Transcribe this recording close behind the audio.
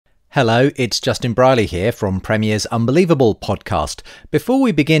Hello, it's Justin Briley here from Premier's Unbelievable podcast. Before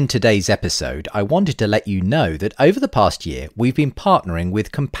we begin today's episode, I wanted to let you know that over the past year, we've been partnering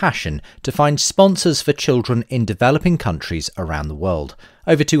with Compassion to find sponsors for children in developing countries around the world.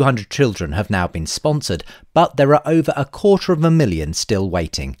 Over 200 children have now been sponsored, but there are over 250,000 still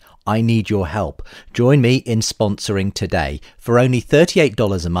waiting. I need your help. Join me in sponsoring today. For only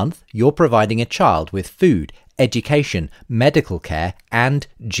 $38 a month, you're providing a child with food, education, medical care, and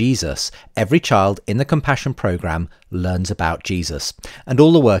Jesus. Every child in the Compassion programme learns about Jesus. And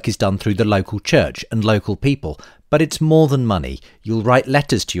all the work is done through the local church and local people. But it's more than money. You'll write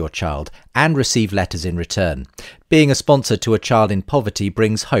letters to your child and receive letters in return. Being a sponsor to a child in poverty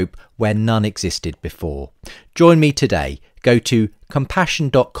brings hope where none existed before. Join me today. Go to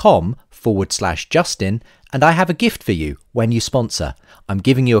compassion.com/Justin and I have a gift for you when you sponsor. I'm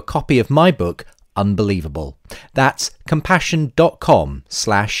giving you a copy of my book, Unbelievable. That's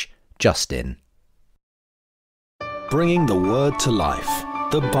compassion.com/Justin. Bringing the Word to life.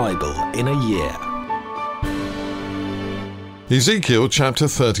 The Bible in a year. Ezekiel chapter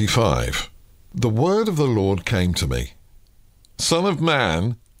 35. The word of the Lord came to me. Son of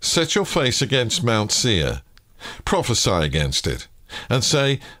man, set your face against Mount Seir. Prophesy against it, and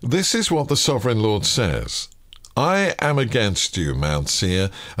say, This is what the Sovereign Lord says. I am against you, Mount Seir,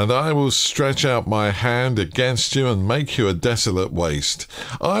 and I will stretch out my hand against you and make you a desolate waste.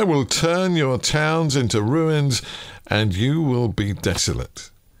 I will turn your towns into ruins, and you will be desolate.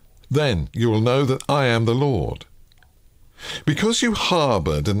 Then you will know that I am the Lord. Because you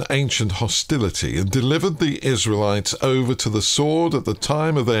harboured an ancient hostility and delivered the Israelites over to the sword at the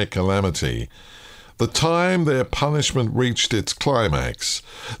time of their calamity, the time their punishment reached its climax.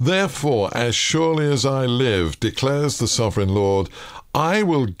 Therefore, as surely as I live, declares the Sovereign Lord, I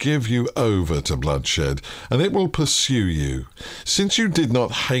will give you over to bloodshed, and it will pursue you. Since you did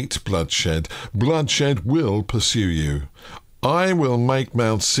not hate bloodshed, bloodshed will pursue you. I will make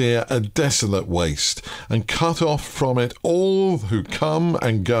Mount Seir a desolate waste, and cut off from it all who come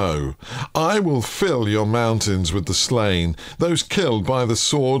and go. I will fill your mountains with the slain. Those killed by the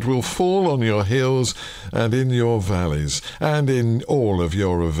sword will fall on your hills and in your valleys, and in all of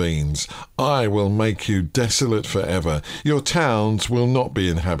your ravines. I will make you desolate forever. Your towns will not be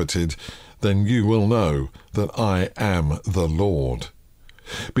inhabited. Then you will know that I am the Lord.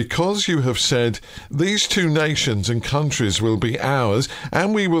 Because you have said, These two nations and countries will be ours,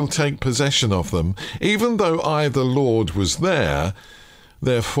 and we will take possession of them, even though I, the Lord, was there.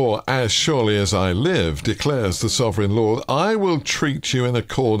 Therefore, as surely as I live, declares the Sovereign Lord, I will treat you in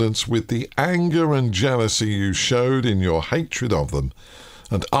accordance with the anger and jealousy you showed in your hatred of them,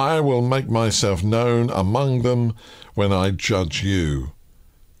 and I will make myself known among them when I judge you.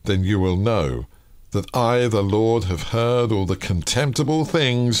 Then you will know that I, the Lord, have heard all the contemptible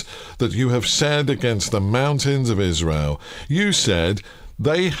things that you have said against the mountains of Israel. You said,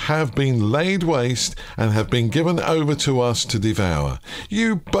 They have been laid waste and have been given over to us to devour.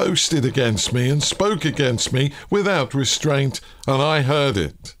 You boasted against me and spoke against me without restraint, and I heard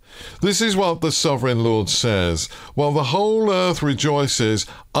it. This is what the Sovereign Lord says, While the whole earth rejoices,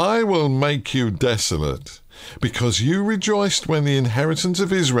 I will make you desolate. Because you rejoiced when the inheritance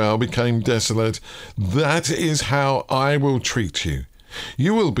of Israel became desolate, that is how I will treat you.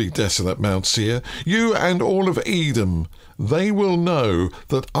 You will be desolate, Mount Seir, you and all of Edom. They will know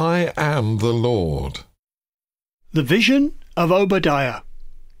that I am the Lord. The vision of Obadiah.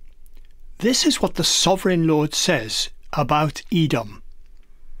 This is what the Sovereign Lord says about Edom.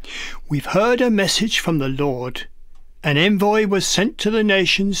 We've heard a message from the Lord. An envoy was sent to the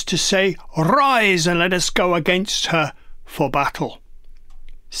nations to say, Rise and let us go against her for battle.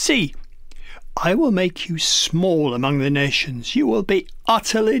 See, I will make you small among the nations. You will be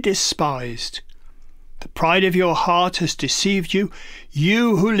utterly despised. The pride of your heart has deceived you,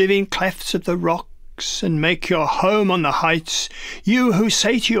 you who live in clefts of the rocks and make your home on the heights, you who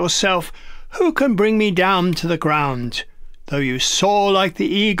say to yourself, Who can bring me down to the ground? Though you soar like the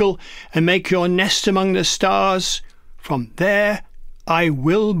eagle and make your nest among the stars, from there I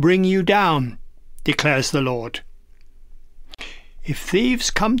will bring you down, declares the Lord. If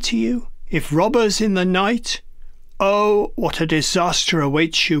thieves come to you, if robbers in the night, oh, what a disaster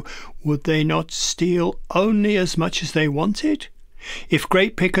awaits you! Would they not steal only as much as they wanted? If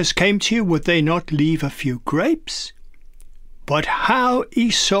grape pickers came to you, would they not leave a few grapes? But how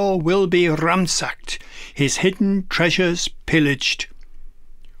Esau will be ransacked, his hidden treasures pillaged.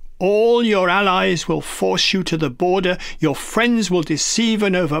 All your allies will force you to the border, your friends will deceive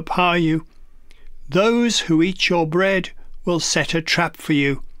and overpower you. Those who eat your bread will set a trap for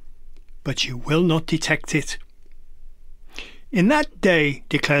you, but you will not detect it. In that day,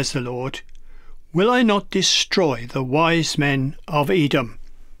 declares the Lord, will I not destroy the wise men of Edom,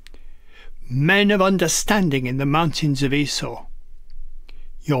 men of understanding in the mountains of Esau?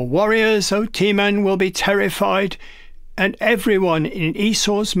 Your warriors, O Teman, will be terrified, and everyone in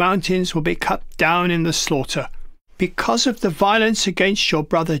Esau's mountains will be cut down in the slaughter. Because of the violence against your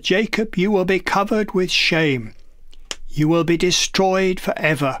brother Jacob, you will be covered with shame. You will be destroyed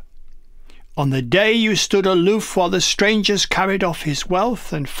forever. On the day you stood aloof while the strangers carried off his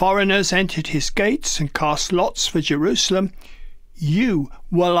wealth and foreigners entered his gates and cast lots for Jerusalem, you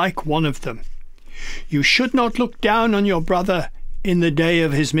were like one of them. You should not look down on your brother in the day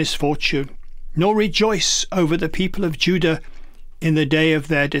of his misfortune, nor rejoice over the people of Judah in the day of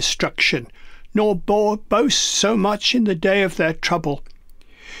their destruction, nor boast so much in the day of their trouble.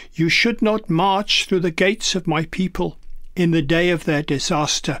 You should not march through the gates of my people in the day of their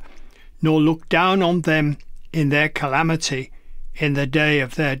disaster, nor look down on them in their calamity in the day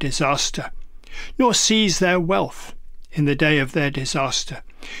of their disaster, nor seize their wealth in the day of their disaster.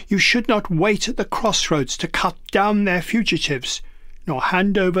 You should not wait at the crossroads to cut down their fugitives, nor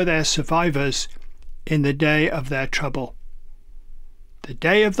hand over their survivors in the day of their trouble. The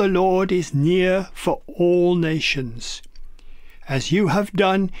day of the Lord is near for all nations. As you have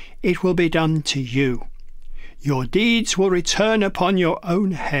done, it will be done to you. Your deeds will return upon your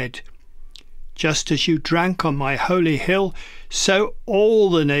own head. Just as you drank on my holy hill, so all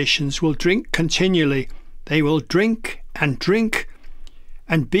the nations will drink continually. They will drink and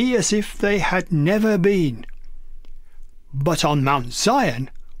be as if they had never been. But on Mount Zion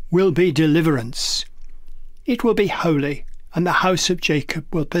will be deliverance. It will be holy, and the house of Jacob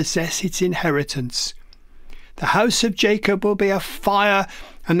will possess its inheritance. The house of Jacob will be a fire,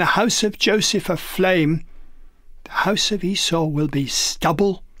 and the house of Joseph a flame. The house of Esau will be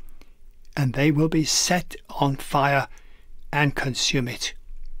stubble, and they will be set on fire and consume it.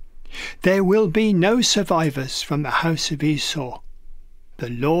 There will be no survivors from the house of Esau. The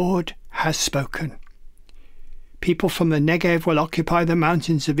Lord has spoken. People from the Negev will occupy the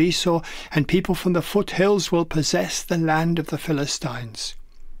mountains of Esau, and people from the foothills will possess the land of the Philistines.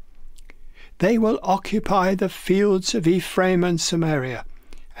 They will occupy the fields of Ephraim and Samaria,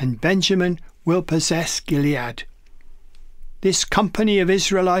 and Benjamin will possess Gilead. This company of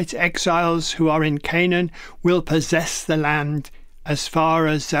Israelite exiles who are in Canaan will possess the land as far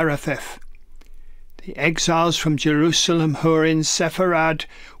as Zarephath. The exiles from Jerusalem who are in Sepharad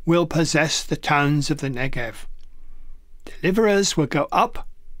will possess the towns of the Negev. Deliverers will go up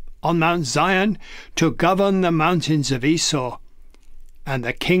on Mount Zion to govern the mountains of Esau, and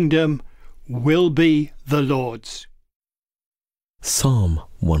the kingdom will be the Lord's. Psalm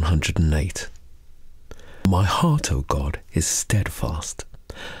 108. My heart, O God, is steadfast.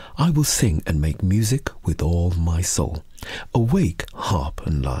 I will sing and make music with all my soul. Awake, harp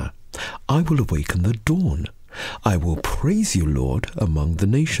and lyre. I will awaken the dawn. I will praise you, Lord, among the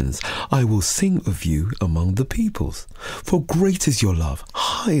nations. I will sing of you among the peoples. For great is your love,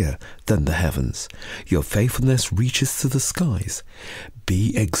 higher than the heavens. Your faithfulness reaches to the skies.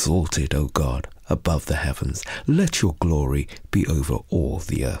 Be exalted, O God, above the heavens. Let your glory be over all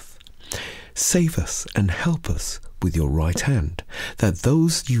the earth. Save us and help us with your right hand, that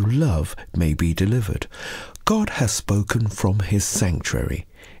those you love may be delivered. God has spoken from his sanctuary.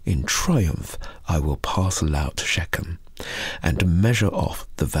 In triumph I will pass aloud Shechem, and measure off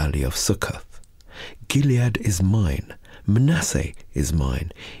the valley of Succoth. Gilead is mine, Manasseh is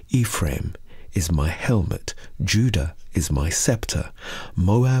mine, Ephraim is my helmet, Judah is my scepter,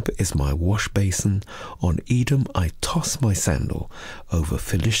 Moab is my wash basin, on Edom I toss my sandal, over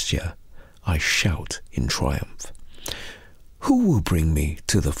Philistia I shout in triumph. Who will bring me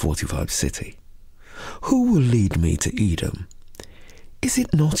to the fortified city? Who will lead me to Edom? Is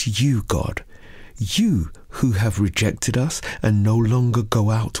it not you, God, you who have rejected us and no longer go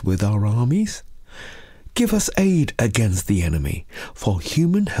out with our armies? Give us aid against the enemy, for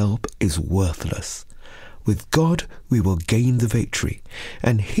human help is worthless. With God we will gain the victory,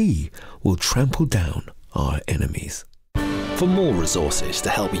 and he will trample down our enemies. For more resources to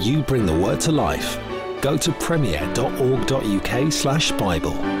help you bring the word to life, go to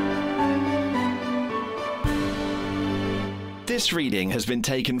premier.org.uk/Bible. This reading has been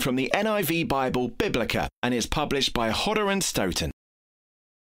taken from the NIV Bible Biblica and is published by Hodder and Stoughton.